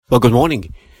Well, good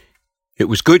morning. It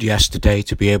was good yesterday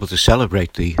to be able to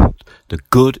celebrate the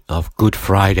good of Good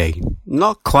Friday.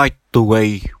 Not quite the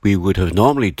way we would have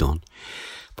normally done,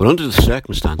 but under the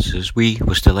circumstances, we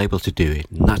were still able to do it,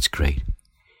 and that's great.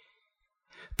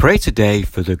 Pray today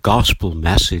for the gospel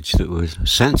message that was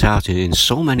sent out in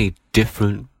so many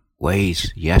different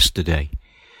ways yesterday.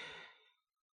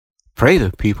 Pray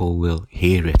that people will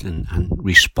hear it and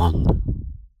respond.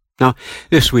 Now,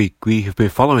 this week we have been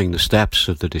following the steps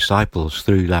of the disciples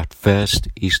through that first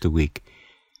Easter week.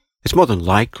 It's more than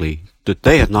likely that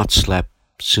they had not slept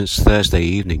since Thursday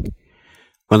evening,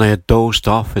 when they had dozed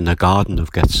off in the Garden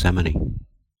of Gethsemane.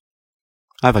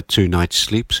 I've had 2 nights'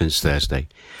 sleep since Thursday,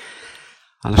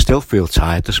 and I still feel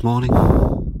tired this morning.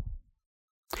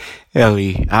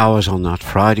 Early hours on that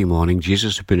Friday morning,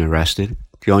 Jesus had been arrested.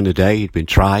 During the day, he'd been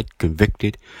tried,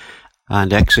 convicted,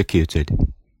 and executed.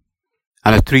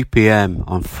 And at 3 p.m.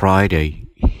 on Friday,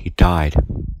 he died.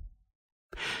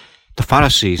 The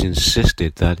Pharisees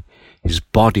insisted that his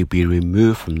body be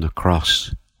removed from the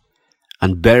cross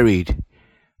and buried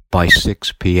by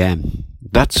 6 p.m.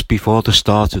 That's before the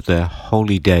start of their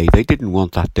holy day. They didn't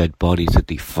want that dead body to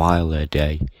defile their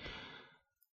day.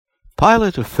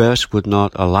 Pilate at first would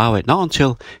not allow it, not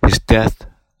until his death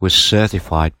was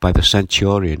certified by the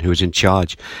centurion who was in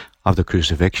charge of the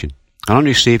crucifixion. And on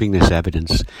receiving this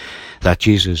evidence that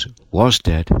Jesus was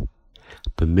dead,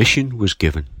 permission was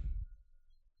given.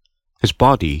 His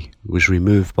body was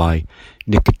removed by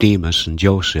Nicodemus and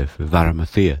Joseph of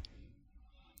Arimathea,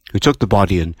 who took the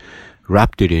body and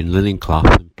wrapped it in linen cloth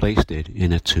and placed it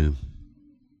in a tomb.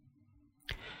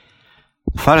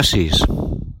 The Pharisees,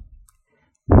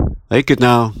 they could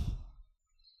now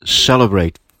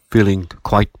celebrate, feeling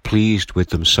quite pleased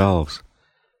with themselves.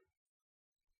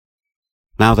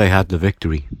 Now they had the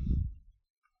victory.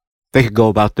 They could go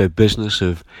about their business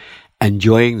of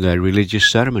enjoying their religious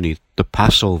ceremony, the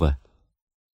Passover.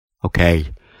 Okay,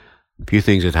 a few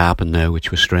things had happened there which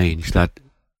were strange. That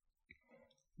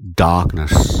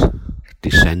darkness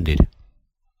descended.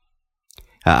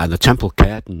 And the temple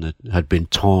curtain that had been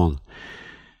torn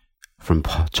from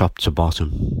top to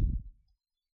bottom.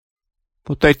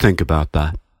 But they'd think about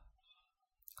that.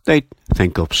 They'd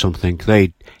think up something.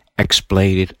 They'd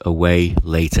explain it away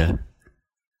later.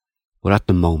 But at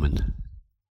the moment,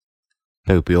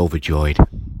 they would be overjoyed.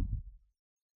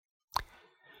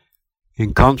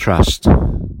 In contrast,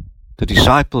 the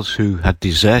disciples who had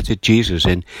deserted Jesus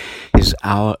in his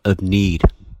hour of need,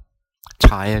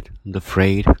 tired and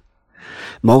afraid,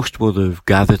 most would have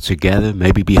gathered together,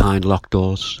 maybe behind locked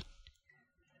doors.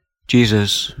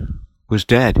 Jesus was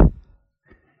dead.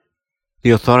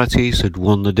 The authorities had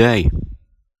won the day.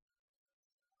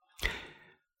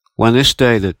 When this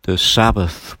day that the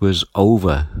Sabbath was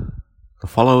over, the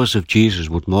followers of Jesus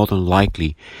would more than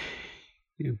likely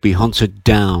be hunted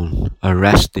down,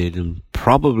 arrested, and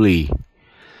probably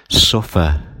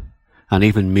suffer and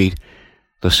even meet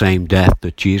the same death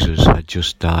that Jesus had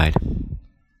just died.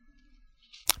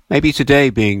 Maybe today,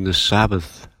 being the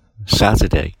Sabbath,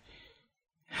 Saturday,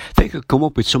 they could come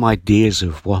up with some ideas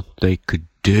of what they could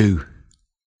do,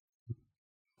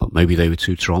 but maybe they were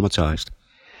too traumatized,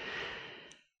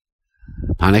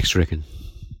 panic-stricken.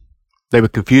 They were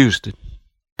confused,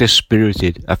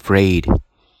 dispirited, afraid. And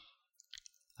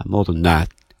more than that,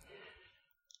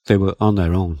 they were on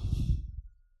their own.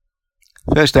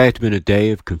 First day had been a day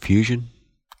of confusion.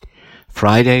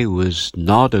 Friday was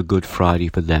not a good Friday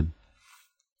for them.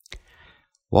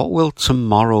 What will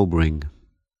tomorrow bring?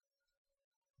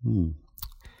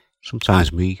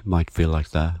 Sometimes we might feel like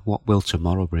that. What will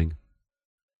tomorrow bring?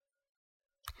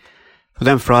 For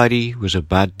them, Friday was a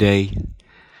bad day.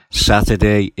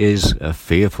 Saturday is a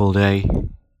fearful day.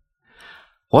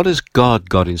 What has God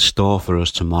got in store for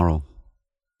us tomorrow?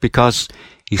 Because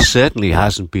he certainly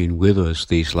hasn't been with us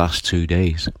these last 2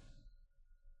 days.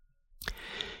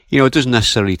 It doesn't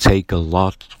necessarily take a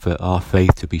lot for our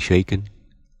faith to be shaken,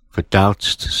 for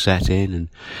doubts to set in, and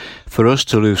for us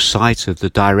to lose sight of the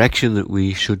direction that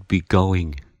we should be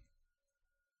going.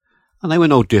 And they were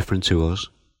no different to us.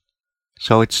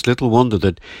 So it's little wonder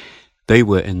that they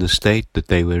were in the state that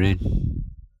they were in.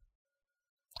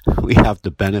 We have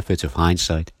the benefit of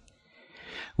hindsight.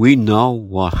 We know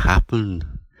what happened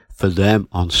for them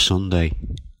on Sunday.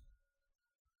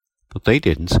 But they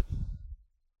didn't.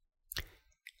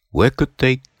 Where could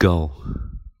they go?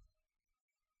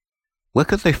 Where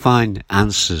could they find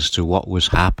answers to what was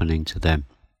happening to them?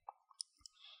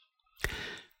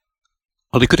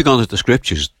 Well, they could have gone to the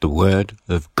scriptures, the Word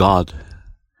of God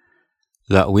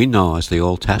that we know as the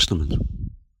Old Testament.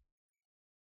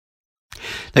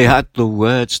 They had the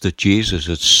words that Jesus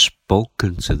had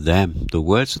spoken to them, the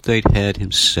words that they'd heard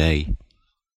him say.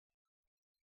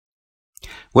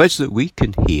 Words that we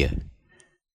can hear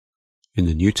in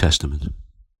the New Testament.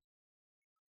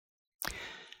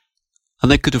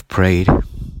 And they could have prayed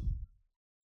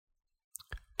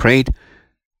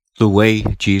the way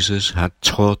Jesus had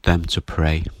taught them to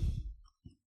pray,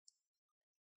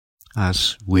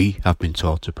 as we have been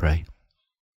taught to pray.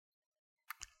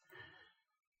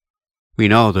 We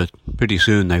know that pretty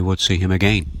soon they would see him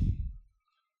again.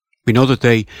 We know that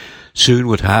they soon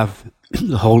would have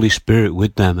the Holy Spirit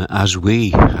with them as we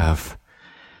have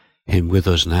him with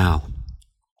us now.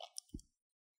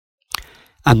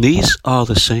 And these are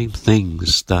the same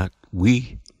things that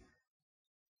we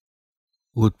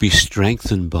would be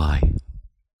strengthened by,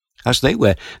 as they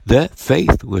were. Their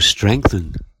faith was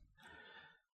strengthened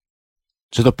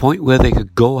to the point where they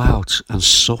could go out and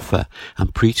suffer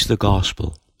and preach the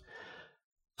gospel.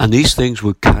 And these things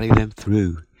would carry them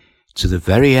through to the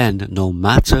very end, no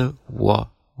matter what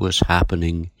was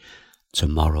happening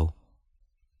tomorrow.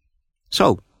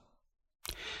 So,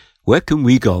 where can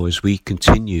we go as we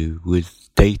continue with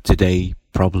day-to-day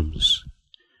problems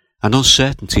and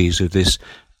uncertainties of this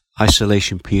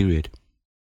isolation period?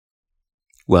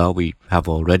 Well, we have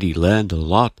already learned a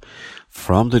lot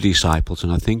from the disciples,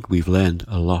 and I think we've learned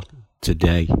a lot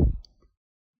today.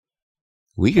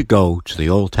 We could go to the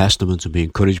Old Testament and be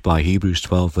encouraged by Hebrews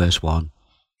 12 verse 1.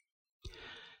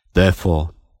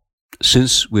 Therefore,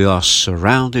 since we are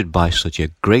surrounded by such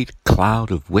a great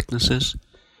cloud of witnesses,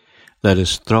 let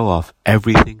us throw off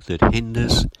everything that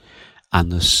hinders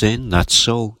and the sin that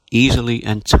so easily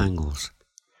entangles,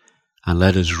 and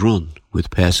let us run with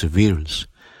perseverance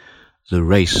the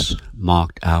race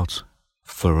marked out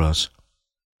for us.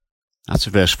 That's a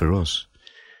verse for us,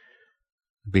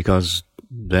 because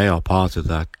they are part of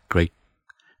that great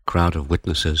crowd of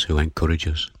witnesses who encourage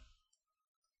us.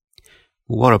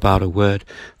 What about a word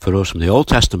for us from the Old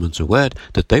Testament, a word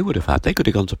that they would have had? They could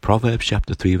have gone to Proverbs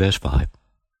chapter 3 verse 5,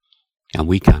 and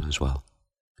we can as well.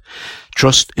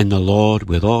 Trust in the Lord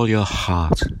with all your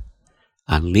heart,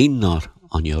 and lean not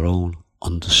on your own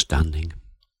understanding.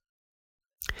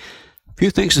 A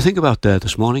few things to think about there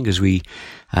this morning as we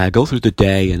go through the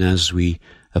day and as we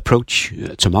approach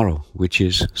tomorrow, which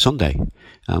is Sunday,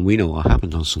 and we know what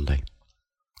happened on Sunday.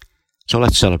 So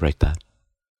let's celebrate that.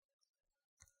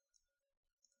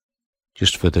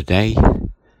 Just for the day,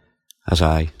 as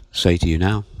I say to you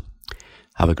now,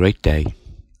 have a great day.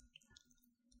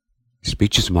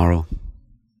 Speak to you tomorrow.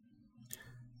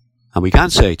 And we can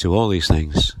say to all these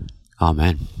things,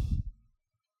 Amen.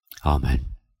 Amen.